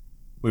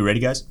We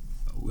ready, guys?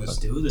 Let's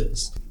do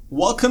this.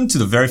 Welcome to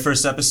the very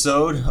first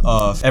episode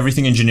of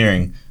Everything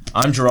Engineering.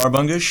 I'm Gerard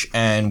Bungish,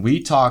 and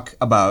we talk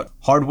about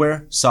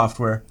hardware,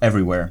 software,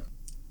 everywhere.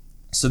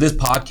 So this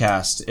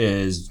podcast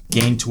is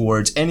geared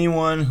towards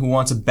anyone who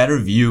wants a better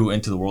view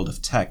into the world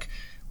of tech,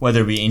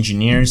 whether it be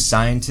engineers,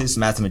 scientists,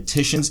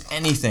 mathematicians,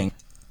 anything.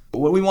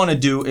 What we want to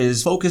do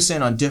is focus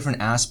in on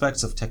different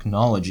aspects of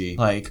technology,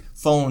 like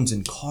phones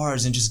and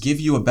cars, and just give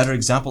you a better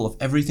example of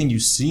everything you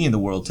see in the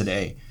world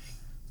today.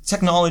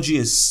 Technology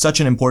is such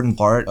an important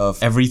part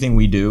of everything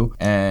we do,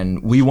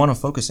 and we want to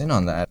focus in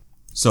on that.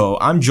 So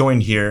I'm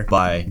joined here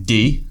by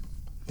D.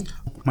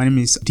 My name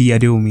is D.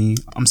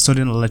 Adeomi. I'm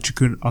studying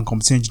electrical and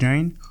computer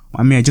engineering.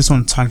 I just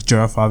want to thank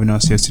Gerard for having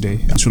us here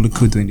today. It's really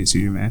cool doing this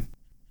with you, man.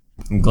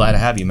 I'm glad to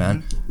have you,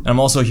 man. And I'm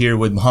also here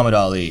with Muhammad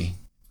Ali.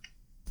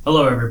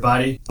 Hello,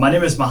 everybody. My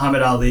name is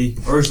Muhammad Ali,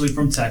 originally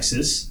from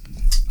Texas.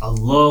 I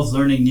love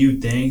learning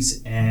new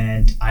things,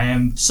 and I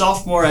am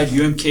sophomore at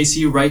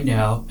UMKC right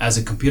now as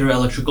a computer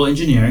electrical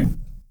engineer.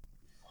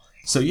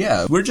 So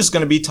yeah, we're just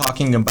going to be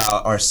talking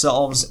about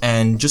ourselves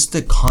and just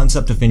the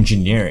concept of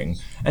engineering.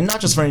 And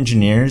not just for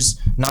engineers,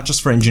 not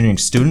just for engineering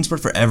students, but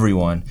for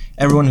everyone.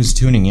 Everyone who's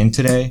tuning in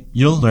today,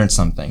 you'll learn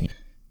something.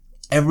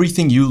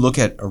 Everything you look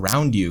at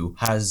around you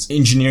has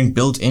engineering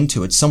built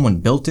into it. Someone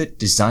built it,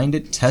 designed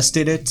it,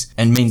 tested it,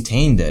 and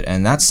maintained it.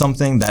 And that's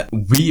something that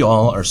we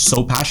all are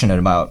so passionate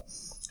about.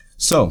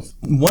 So,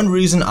 one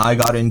reason I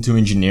got into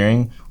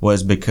engineering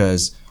was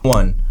because,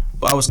 one,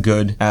 I was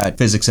good at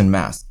physics and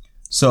math.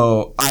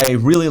 So, I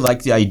really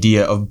like the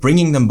idea of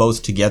bringing them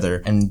both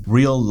together and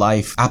real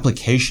life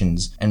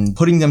applications and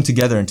putting them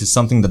together into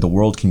something that the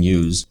world can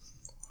use.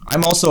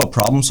 I'm also a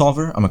problem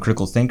solver. I'm a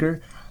critical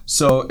thinker.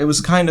 So, it was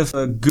kind of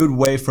a good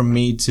way for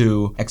me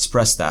to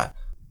express that.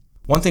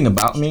 One thing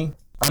about me,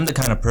 I'm the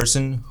kind of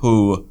person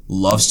who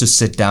loves to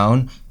sit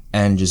down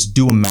and just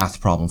do a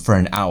math problem for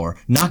an hour,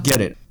 not get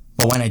it.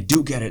 But when I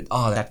do get it,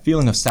 that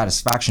feeling of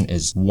satisfaction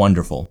is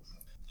wonderful.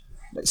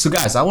 So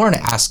guys, I wanted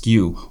to ask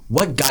you,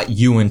 what got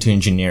you into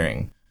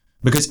engineering?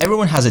 Because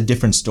everyone has a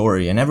different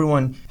story and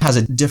everyone has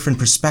a different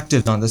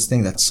perspective on this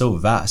thing that's so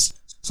vast.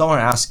 So I want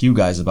to ask you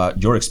guys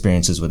about your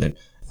experiences with it.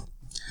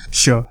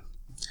 Sure.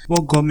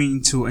 What got me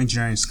into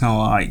engineering is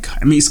kind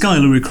of it's kind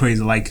of a little bit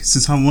crazy.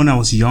 Since when I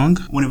was young,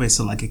 whenever I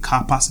saw a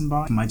car passing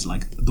by,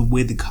 imagine the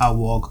way the car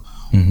walk,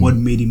 what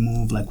made it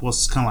move,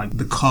 what's kind of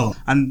the color.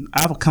 And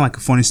I have a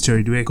funny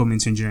story the way I got me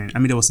into engineering.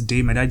 There was a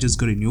day my dad just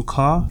got a new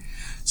car.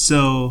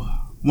 So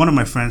one of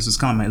my friends was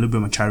kind of a little bit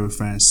of my childhood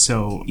friends.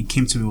 So he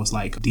came to me and was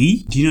like,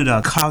 D, do you know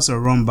that cars are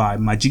run by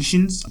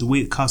magicians? The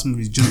way the cars move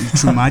is just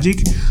through magic.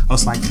 I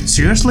was like,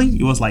 seriously?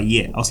 He was like,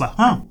 yeah. I was like,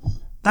 huh.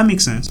 That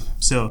makes sense.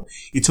 So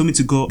he told me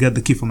to go get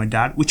the key from my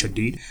dad, which I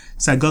did.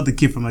 So I got the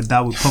key from my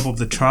dad, we pop up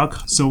the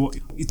truck. So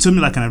he told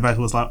me an advice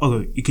was like,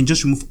 okay, you can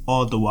just remove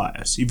all the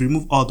wires. If you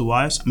remove all the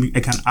wires, I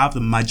can have the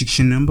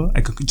magician number.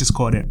 I can just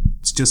call them.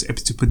 It's just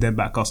happy to put them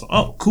back. I was like,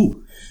 oh,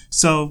 cool.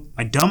 So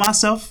I dumb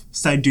myself,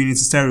 started doing it,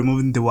 started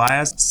removing the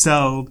wires.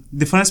 So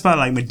the funniest part,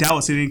 my dad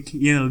was sitting,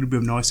 a little bit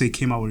of noise, so he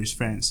came out with his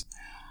friends.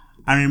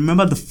 I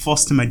remember the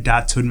first thing my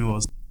dad told me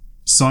was,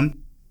 son,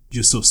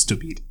 you're so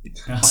stupid.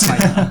 I was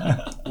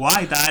like,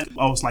 why, Dad?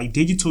 I was like,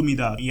 Deji told me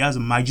that he has a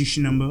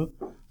magician number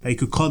that you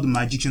could call the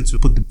magician to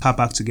put the car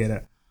back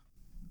together.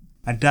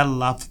 My dad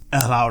laughed the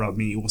hell out of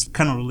me. It was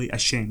kind of really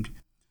ashamed.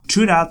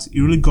 Through that,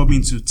 it really got me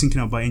into thinking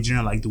about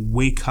engineering, the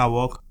way car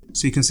work.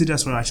 So you can see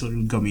that's what actually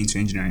really got me into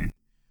engineering.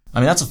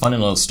 That's a funny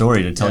little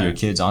story to tell your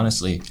kids,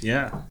 honestly.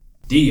 Yeah.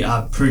 D,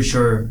 I'm pretty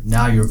sure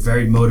now you're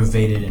very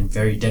motivated and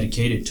very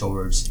dedicated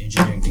towards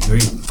engineering degree.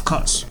 Of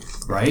course.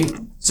 Right?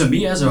 So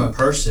me as a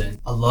person,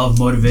 I love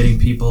motivating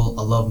people.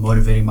 I love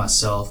motivating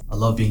myself. I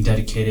love being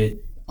dedicated.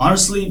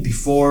 Honestly,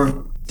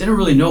 before, didn't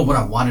really know what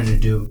I wanted to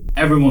do.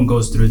 Everyone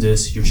goes through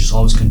this. You're just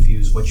always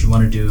confused what you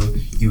want to do.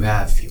 You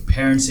have your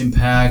parents'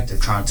 impact. They're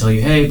trying to tell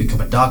you, hey,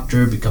 become a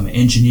doctor, become an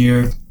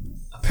engineer.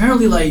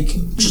 Apparently,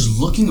 just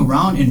looking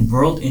around in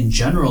world in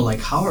general,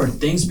 how are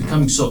things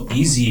becoming so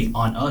easy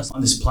on us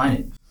on this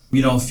planet?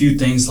 A few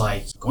things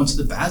like going to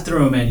the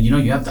bathroom and,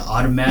 you have the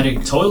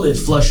automatic toilet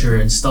flusher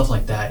and stuff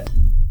like that.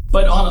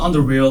 But on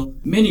the real,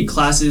 many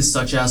classes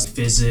such as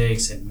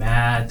physics and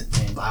math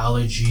and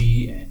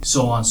biology and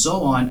so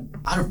on,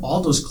 out of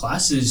all those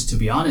classes, to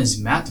be honest,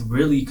 math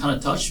really kind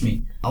of touched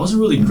me. I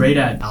wasn't really great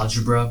at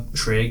algebra,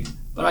 trig,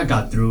 but I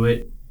got through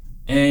it.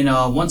 And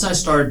once I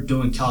started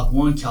doing Calc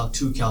 1, Calc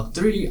 2, Calc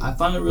 3, I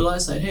finally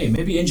realized that, hey,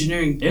 maybe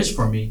engineering is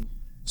for me.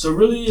 So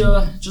really,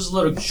 just a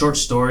little short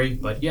story,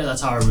 but yeah,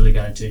 that's how I really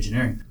got into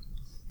engineering.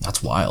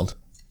 That's wild.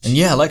 And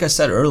yeah, like I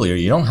said earlier,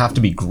 you don't have to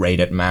be great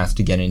at math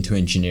to get into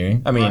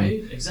engineering.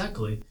 Right,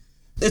 exactly.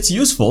 It's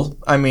useful.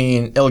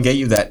 It'll get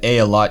you that A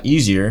a lot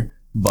easier,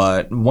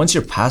 but once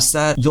you're past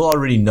that, you'll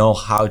already know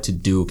how to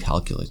do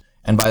calculus.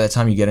 And by the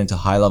time you get into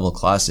high-level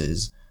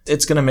classes,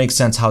 it's going to make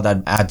sense how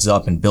that adds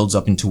up and builds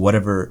up into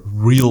whatever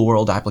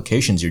real-world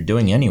applications you're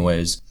doing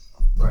anyways.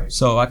 Right.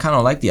 So I kind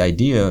of like the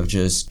idea of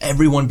just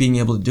everyone being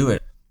able to do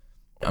it.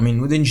 I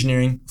mean, with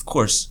engineering, of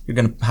course, you're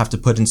going to have to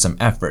put in some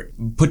effort,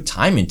 put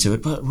time into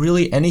it, but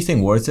really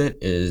anything worth it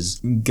is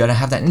going to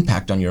have that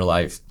impact on your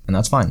life, and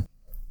that's fine.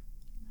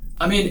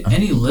 I mean,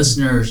 any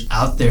listeners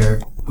out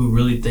there who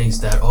really thinks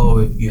that, oh,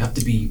 you have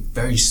to be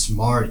very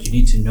smart, you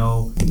need to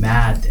know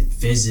math and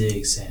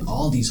physics and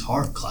all these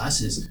hard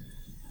classes,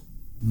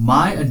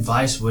 my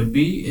advice would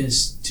be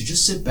is to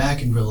just sit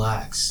back and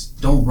relax.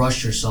 Don't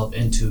rush yourself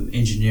into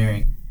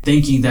engineering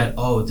thinking that,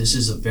 oh, this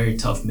is a very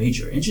tough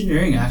major.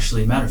 Engineering,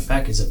 actually, matter of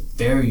fact, is a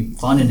very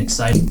fun and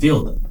exciting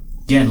field.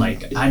 Again,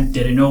 like, I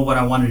didn't know what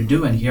I wanted to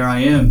do, and here I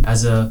am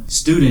as a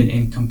student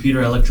in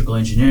computer electrical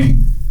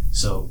engineering.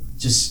 So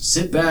just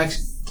sit back,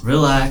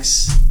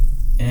 relax,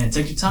 and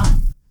take your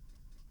time.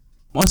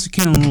 Once you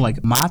can know,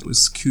 like, math is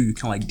a skill you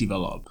can, like,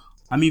 develop.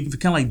 I mean, if you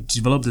can, like,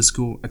 develop the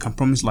skill, I can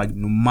promise, like,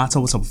 no matter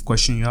what type of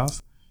question you have,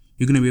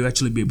 you're going to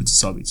actually be able to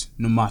solve it,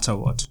 no matter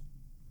what.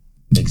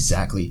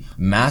 Exactly.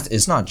 Math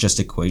is not just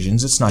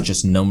equations. It's not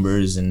just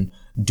numbers and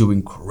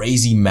doing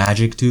crazy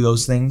magic to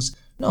those things.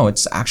 No,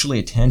 it's actually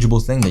a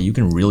tangible thing that you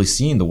can really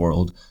see in the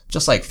world.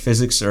 Just like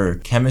physics or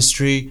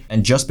chemistry.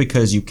 And just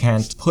because you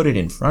can't put it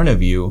in front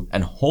of you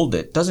and hold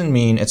it doesn't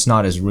mean it's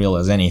not as real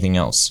as anything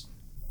else.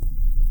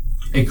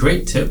 A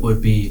great tip would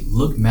be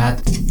look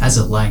math as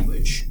a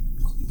language.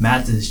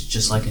 Math is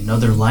just like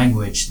another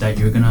language that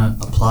you're going to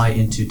apply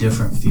into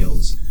different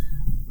fields.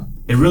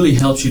 It really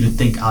helps you to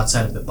think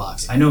outside of the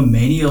box. I know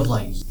many of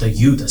like the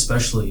youth,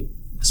 especially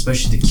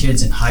the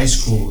kids in high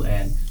school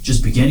and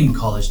just beginning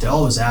college, they're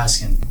always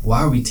asking, why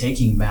are we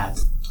taking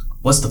math?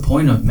 What's the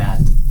point of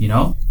math? You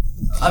know?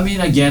 I mean,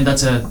 again,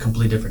 that's a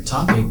completely different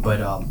topic, but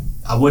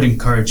I would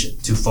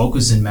encourage to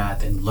focus in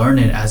math and learn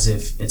it as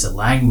if it's a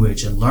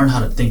language and learn how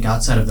to think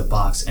outside of the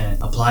box and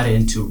apply it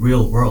into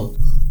real world.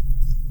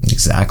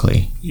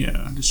 Exactly.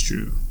 Yeah, that's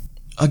true.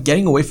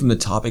 Getting away from the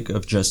topic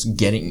of just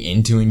getting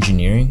into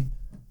engineering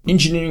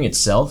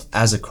itself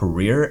as a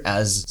career,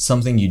 as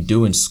something you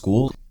do in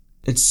school,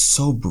 it's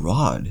so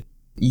broad.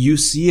 You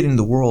see it in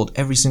the world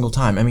every single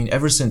time. I mean,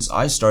 ever since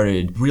I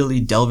started really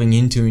delving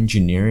into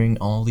engineering,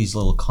 all these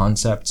little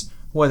concepts,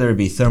 whether it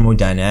be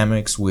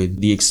thermodynamics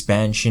with the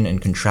expansion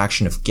and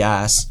contraction of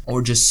gas,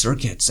 or just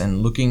circuits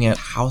and looking at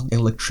how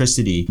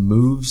electricity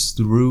moves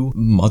through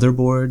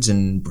motherboards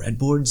and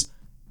breadboards,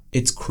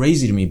 it's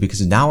crazy to me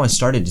because now I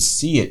started to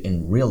see it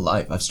in real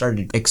life. I've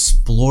started to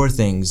explore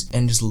things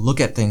and just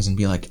look at things and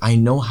be like, I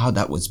know how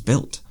that was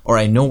built. Or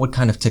I know what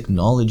kind of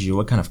technology or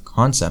what kind of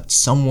concept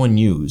someone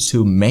used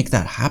to make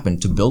that happen,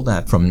 to build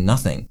that from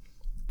nothing.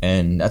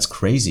 And that's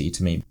crazy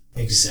to me.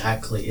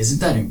 Exactly.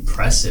 Isn't that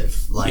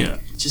impressive? Like,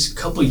 just a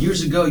couple of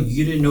years ago,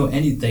 you didn't know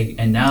anything.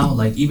 And now,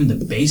 like, even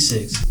the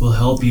basics will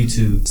help you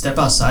to step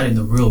outside in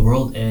the real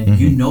world. And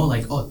you know,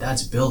 like, oh,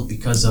 that's built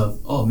because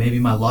of, oh, maybe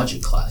my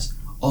logic class.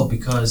 Oh,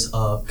 because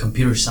of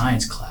computer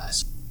science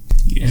class.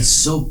 Yeah. It's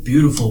so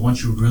beautiful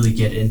once you really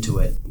get into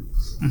it.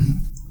 Mm-hmm.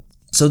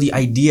 So the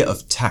idea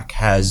of tech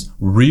has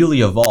really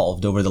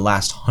evolved over the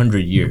last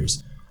 100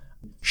 years.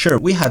 Sure,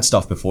 we had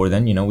stuff before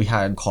then, you know, we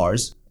had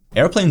cars.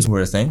 Airplanes were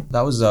a thing.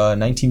 That was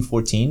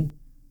 1914.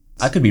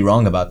 I could be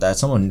wrong about that.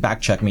 Someone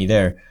fact check me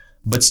there.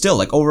 But still,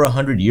 like over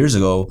 100 years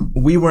ago,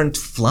 we weren't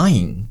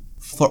flying.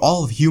 For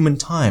all of human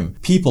time,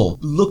 people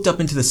looked up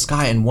into the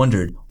sky and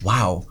wondered,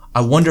 wow,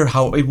 I wonder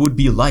how it would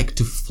be like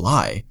to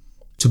fly,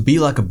 to be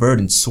like a bird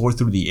and soar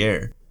through the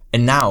air.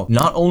 And now,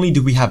 not only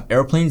do we have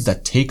airplanes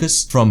that take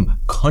us from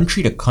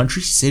country to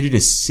country, city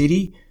to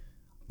city,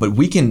 but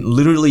we can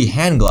literally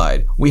hang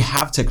glide. We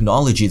have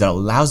technology that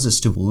allows us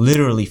to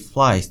literally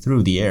fly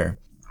through the air.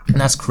 And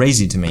that's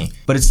crazy to me.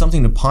 But it's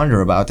something to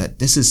ponder about, that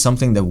this is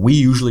something that we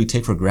usually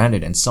take for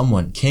granted, and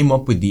someone came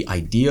up with the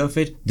idea of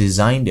it,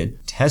 designed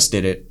it,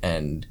 tested it,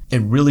 and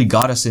it really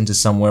got us into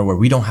somewhere where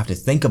we don't have to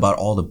think about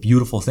all the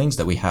beautiful things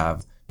that we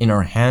have in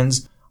our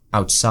hands,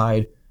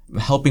 outside,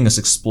 helping us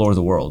explore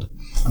the world.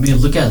 I mean,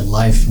 look at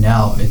life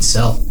now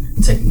itself.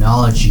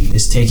 Technology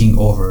is taking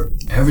over.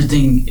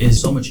 Everything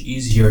is so much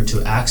easier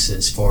to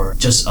access for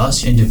just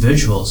us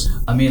individuals.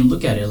 I mean,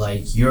 look at it,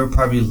 like you're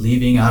probably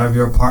leaving out of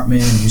your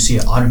apartment and you see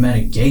an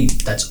automatic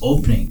gate that's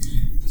opening.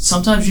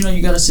 Sometimes, you know,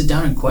 you gotta sit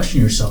down and question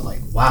yourself,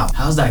 like, wow,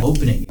 how's that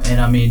opening? And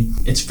I mean,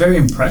 it's very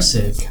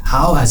impressive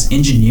how as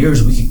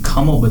engineers we can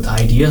come up with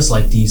ideas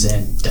like these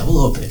and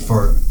develop it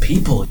for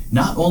people.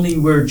 Not only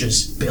we're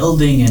just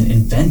building and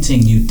inventing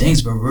new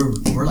things, but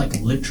we're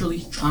like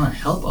literally trying to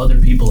help other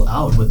people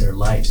out with their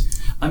lives.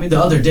 I mean, the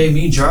other day,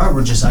 me and Jar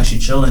were just actually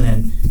chilling,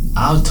 and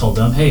I told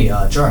him, hey,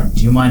 Jar,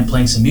 do you mind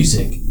playing some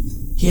music?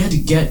 He had to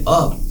get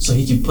up so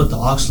he can put the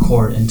aux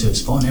cord into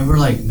his phone, and we're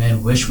like,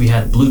 man, wish we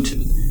had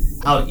Bluetooth.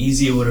 How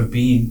easy it would have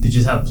been to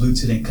just have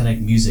Bluetooth and connect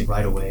music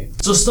right away.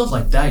 So stuff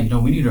like that, you know,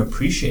 we need to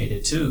appreciate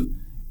it too.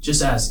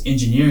 Just as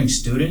engineering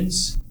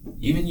students,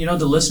 even, you know,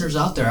 the listeners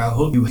out there, I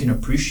hope you can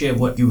appreciate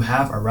what you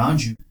have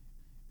around you.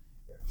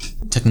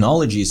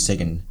 Technology has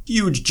taken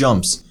huge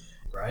jumps.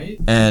 Right?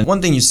 And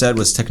one thing you said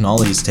was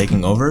technology is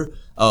taking over.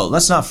 Oh,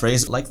 let's not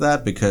phrase it like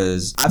that,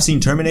 because I've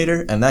seen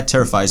Terminator and that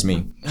terrifies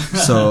me.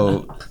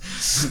 So...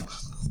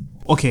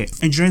 Okay,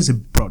 engineering is a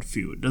broad broad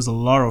field. There's a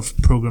lot of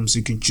programs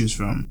you can choose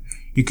from.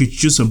 You could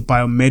choose a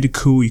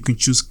biomedical, you can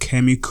choose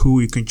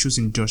chemical, you can choose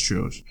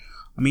industrials.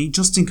 I mean,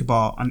 just think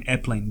about an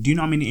airplane. Do you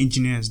know how many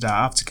engineers that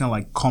have to kind of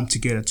like come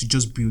together to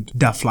just build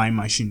that flying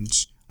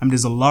machines? I mean,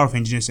 there's a lot of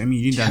engineers. I mean,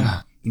 you need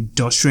an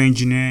industrial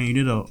engineer, you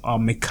need a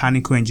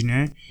mechanical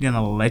engineer, you need an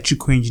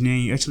electrical engineer,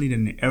 you actually need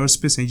an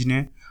aerospace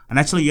engineer, and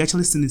actually you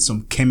actually still need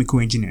some chemical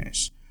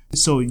engineers.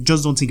 So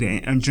just don't think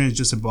that engineering is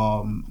just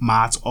about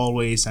math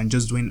always and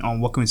just doing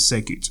working with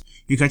circuits.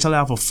 You can actually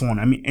have a fun.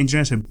 I mean,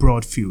 engineering is a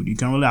broad field. You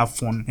can really have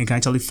fun and you can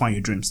actually find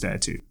your dreams there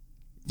too.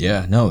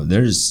 Yeah, no,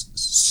 there's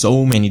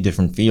so many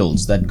different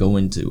fields that go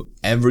into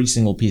every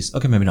single piece.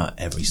 Okay, maybe not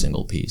every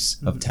single piece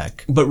of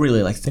tech, but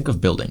really, like, think of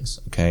buildings,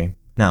 okay?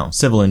 Now,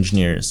 civil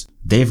engineers,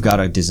 they've got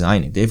to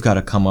design it. They've got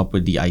to come up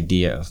with the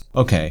idea of,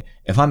 okay,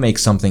 if I make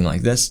something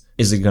like this,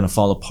 is it going to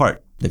fall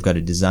apart? They've got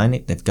to design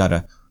it. They've got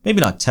to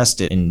maybe not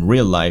test it in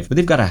real life, but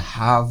they've got to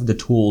have the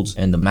tools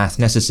and the math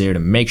necessary to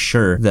make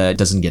sure that it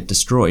doesn't get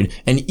destroyed.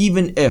 And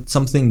even if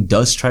something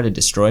does try to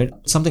destroy it,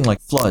 something like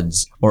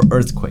floods or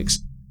earthquakes,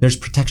 there's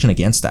protection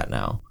against that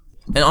now.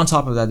 And on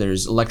top of that,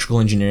 there's electrical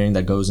engineering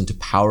that goes into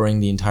powering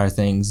the entire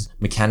things,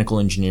 mechanical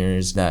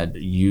engineers that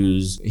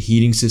use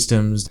heating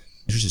systems.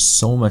 There's just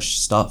so much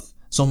stuff,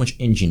 so much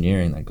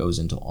engineering that goes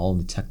into all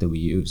the tech that we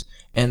use.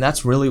 And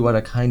that's really what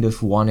I kind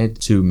of wanted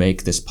to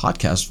make this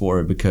podcast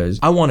for, because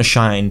I want to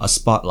shine a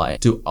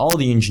spotlight to all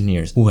the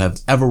engineers who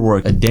have ever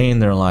worked a day in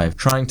their life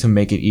trying to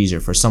make it easier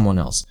for someone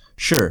else.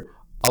 Sure,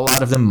 a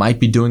lot of them might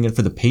be doing it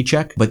for the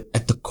paycheck, but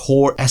at the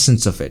core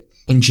essence of it,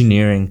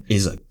 engineering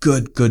is a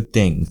good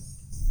thing.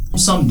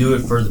 Some do it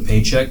for the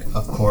paycheck,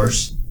 of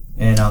course,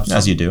 and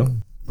as you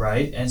do.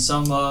 Right, and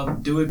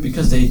some do it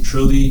because they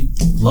truly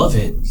love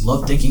it,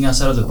 love thinking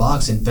outside of the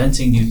box,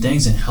 inventing new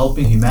things, and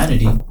helping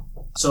humanity.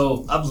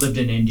 So I've lived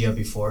in India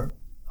before,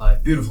 a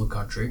beautiful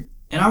country,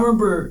 and I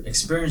remember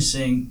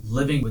experiencing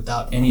living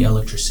without any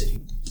electricity.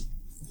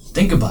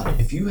 Think about it.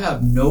 If you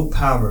have no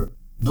power,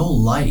 no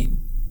light,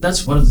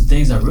 that's one of the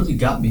things that really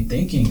got me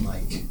thinking,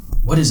 like,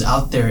 what is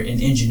out there in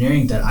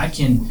engineering that I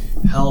can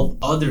help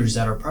others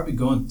that are probably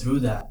going through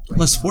that right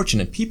Less now?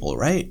 fortunate people,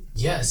 right?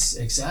 Yes,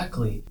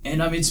 exactly.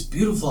 And I mean, it's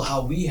beautiful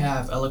how we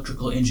have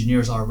electrical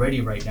engineers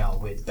already right now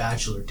with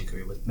bachelor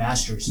degree, with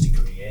master's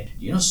degree. And,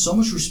 you know, so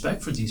much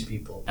respect for these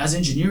people. As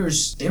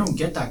engineers, they don't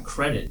get that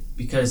credit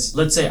because,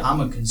 let's say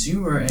I'm a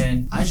consumer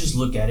and I just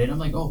look at it, I'm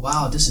like, oh,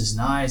 wow, this is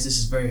nice, this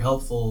is very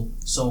helpful,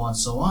 so on,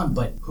 so on.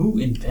 But who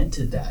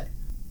invented that?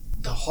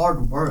 The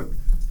hard work,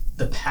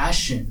 the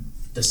passion,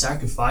 the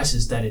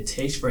sacrifices that it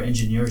takes for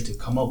engineers to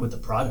come up with a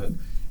product.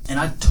 And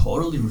I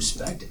totally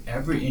respect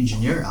every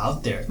engineer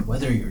out there,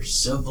 whether you're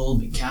civil,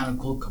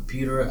 mechanical,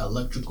 computer,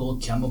 electrical,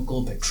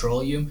 chemical,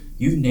 petroleum,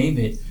 you name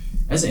it.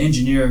 As an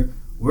engineer,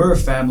 we're a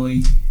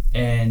family.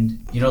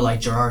 And, you know,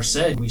 like Gerard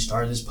said, we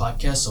started this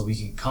podcast so we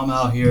can come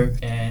out here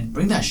and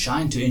bring that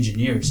shine to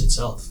engineers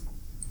itself.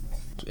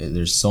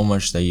 There's so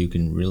much that you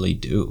can really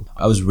do.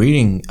 I was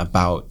reading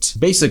about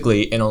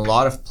basically in a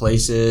lot of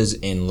places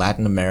in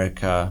Latin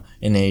America,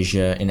 in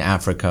Asia, in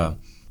Africa,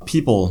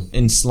 people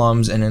in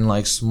slums and in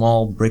like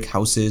small brick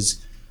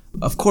houses.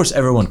 Of course,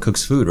 everyone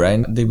cooks food,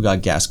 right? They've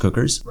got gas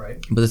cookers. Right.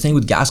 But the thing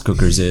with gas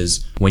cookers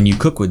is when you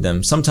cook with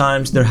them,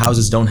 sometimes their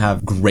houses don't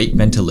have great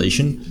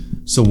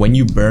ventilation. So when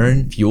you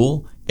burn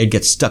fuel, it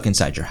gets stuck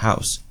inside your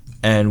house.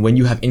 And when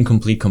you have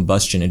incomplete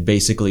combustion, it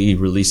basically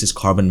releases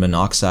carbon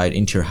monoxide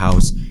into your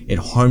house. It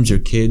harms your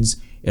kids,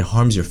 it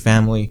harms your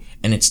family,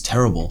 and it's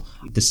terrible.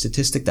 The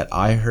statistic that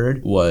I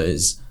heard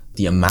was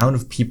the amount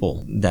of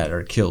people that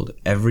are killed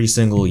every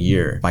single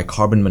year by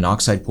carbon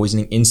monoxide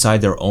poisoning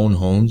inside their own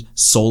homes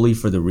solely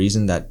for the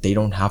reason that they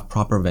don't have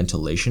proper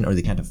ventilation or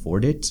they can't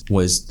afford it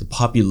was the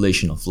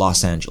population of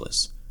Los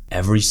Angeles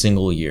every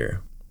single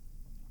year.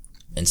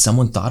 And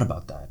someone thought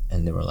about that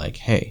and they were like,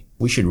 hey,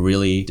 we should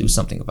really do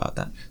something about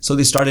that. So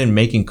they started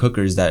making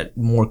cookers that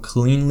more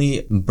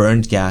cleanly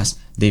burned gas.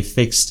 They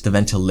fixed the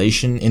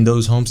ventilation in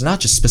those homes, not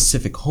just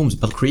specific homes,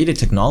 but created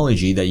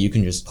technology that you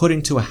can just put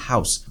into a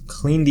house,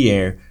 clean the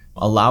air,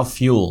 allow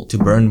fuel to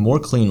burn more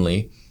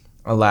cleanly,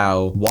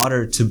 allow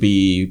water to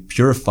be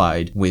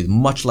purified with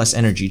much less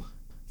energy.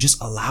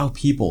 Just allow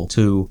people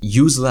to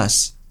use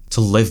less to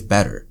live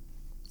better.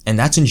 And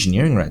that's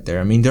engineering right there.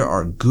 I mean, there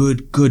are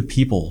good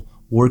people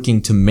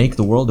working to make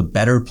the world a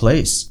better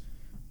place.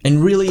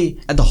 And really,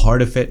 at the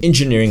heart of it,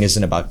 engineering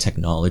isn't about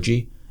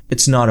technology.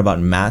 It's not about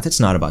math. It's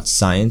not about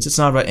science. It's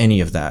not about any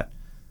of that.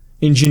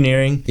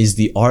 Engineering is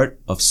the art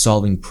of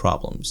solving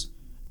problems.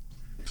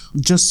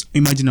 Just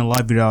imagine a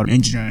life without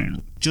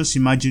engineering. Just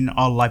imagine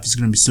our life is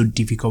going to be so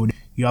difficult.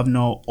 You have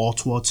no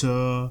hot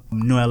water,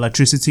 no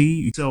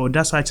electricity. So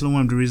that's actually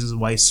one of the reasons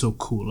why it's so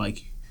cool.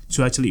 Like,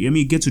 to actually, I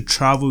mean, you get to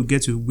travel, you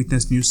get to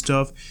witness new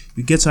stuff,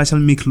 you get to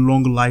actually make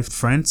long life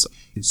friends.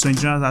 So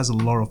engineering has a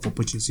lot of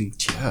opportunity.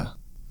 Yeah.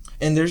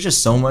 And there's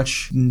just so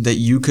much that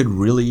you could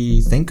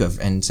really think of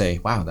and say,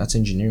 wow, that's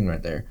engineering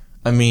right there.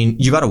 I mean,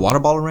 you got a water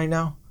bottle right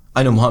now?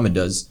 I know Muhammad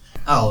does.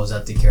 I always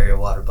have to carry a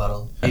water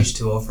bottle.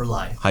 H2O for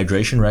life.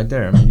 Hydration right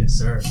there. Yes,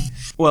 sir.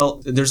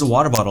 Well, there's a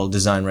water bottle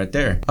design right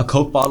there. A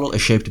Coke bottle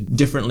is shaped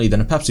differently than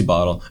a Pepsi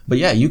bottle. But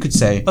yeah, you could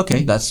say,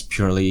 okay, that's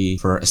purely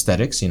for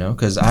aesthetics, you know,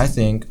 because I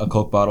think a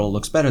Coke bottle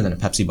looks better than a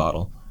Pepsi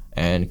bottle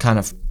and kind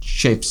of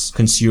shapes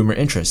consumer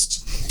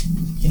interests.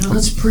 You know,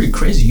 that's pretty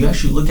crazy. You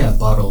actually look at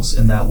bottles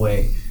in that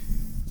way.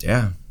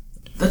 Yeah.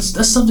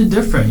 That's something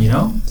different, you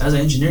know? As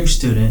an engineering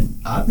student,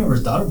 I've never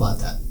thought about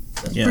that.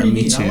 That's pretty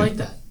me neat. too. I like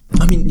that.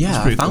 I mean, yeah,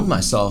 I pretty found cool.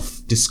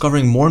 myself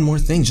discovering more and more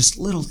things, just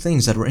little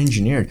things that were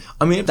engineered.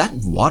 I mean, that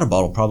water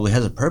bottle probably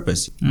has a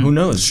purpose. Who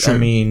knows? true. I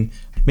mean,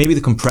 maybe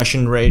the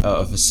compression rate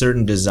of a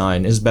certain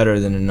design is better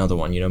than another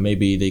one. You know,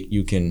 maybe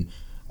you can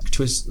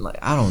twist, like,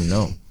 I don't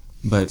know.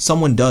 But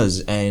someone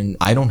does, and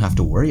I don't have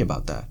to worry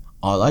about that.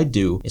 All I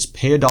do is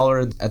pay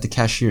 $1 at the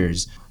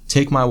cashier's,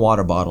 take my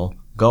water bottle,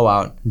 go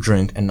out,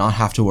 drink, and not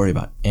have to worry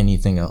about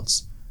anything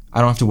else. I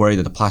don't have to worry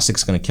that the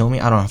plastic's going to kill me.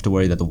 I don't have to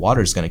worry that the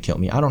water's going to kill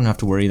me. I don't have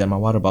to worry that my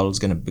water bottle is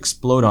going to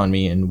explode on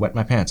me and wet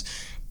my pants.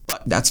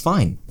 But that's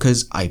fine,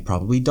 because I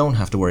probably don't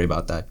have to worry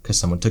about that, because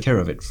someone took care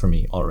of it for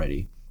me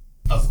already.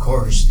 Of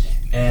course.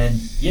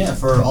 And yeah,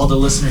 for all the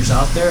listeners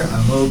out there,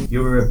 I hope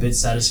you were a bit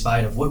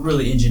satisfied of what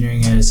really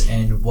engineering is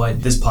and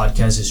what this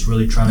podcast is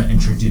really trying to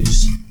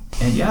introduce.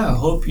 And yeah, I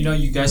hope, you know,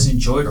 you guys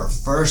enjoyed our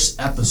first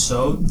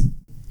episode.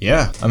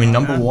 Yeah, I mean,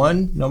 number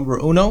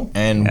uno,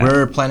 and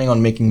we're planning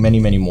on making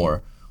many, many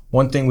more.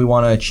 One thing we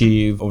want to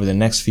achieve over the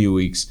next few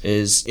weeks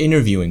is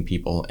interviewing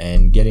people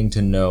and getting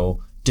to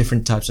know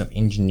different types of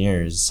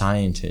engineers,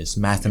 scientists,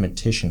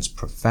 mathematicians,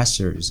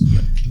 professors,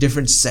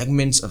 different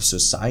segments of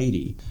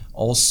society,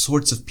 all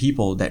sorts of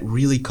people that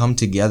really come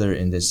together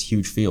in this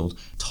huge field,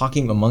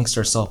 talking amongst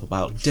ourselves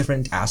about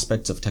different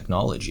aspects of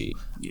technology.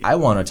 I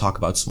want to talk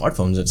about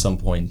smartphones at some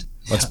point.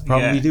 Let's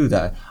probably do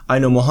that. I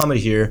know Mohammed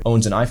here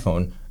owns an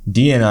iPhone.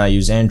 D and I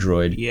use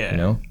Android. Yeah. You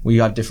know, we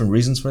got different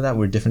reasons for that.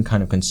 We're different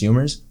kind of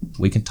consumers.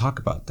 We can talk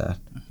about that.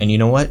 And you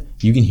know what?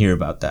 You can hear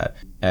about that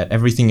at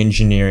Everything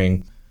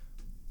Engineering.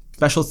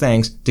 Special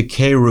thanks to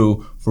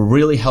Kru for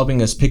really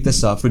helping us pick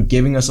this up, for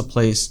giving us a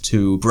place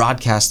to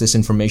broadcast this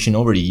information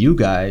over to you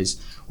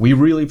guys. We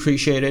really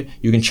appreciate it.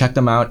 You can check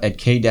them out at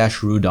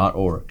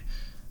k-ru.org.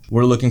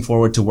 We're looking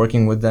forward to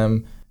working with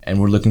them, and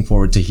we're looking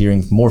forward to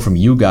hearing more from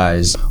you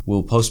guys.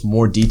 We'll post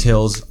more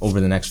details over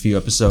the next few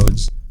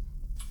episodes.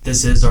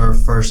 This is our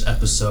first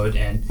episode,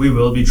 and we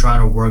will be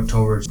trying to work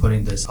towards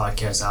putting this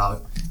podcast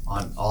out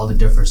on all the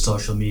different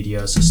social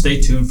media. So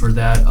stay tuned for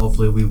that.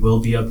 Hopefully we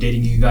will be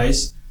updating you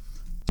guys.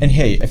 And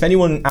hey, if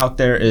anyone out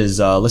there is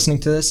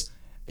listening to this,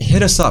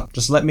 hit us up.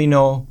 Just let me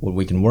know what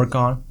we can work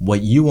on,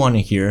 what you want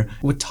to hear,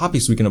 what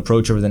topics we can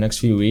approach over the next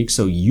few weeks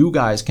so you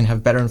guys can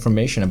have better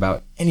information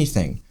about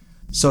anything.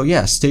 So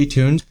yeah, stay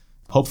tuned.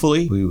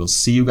 Hopefully we will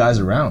see you guys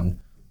around.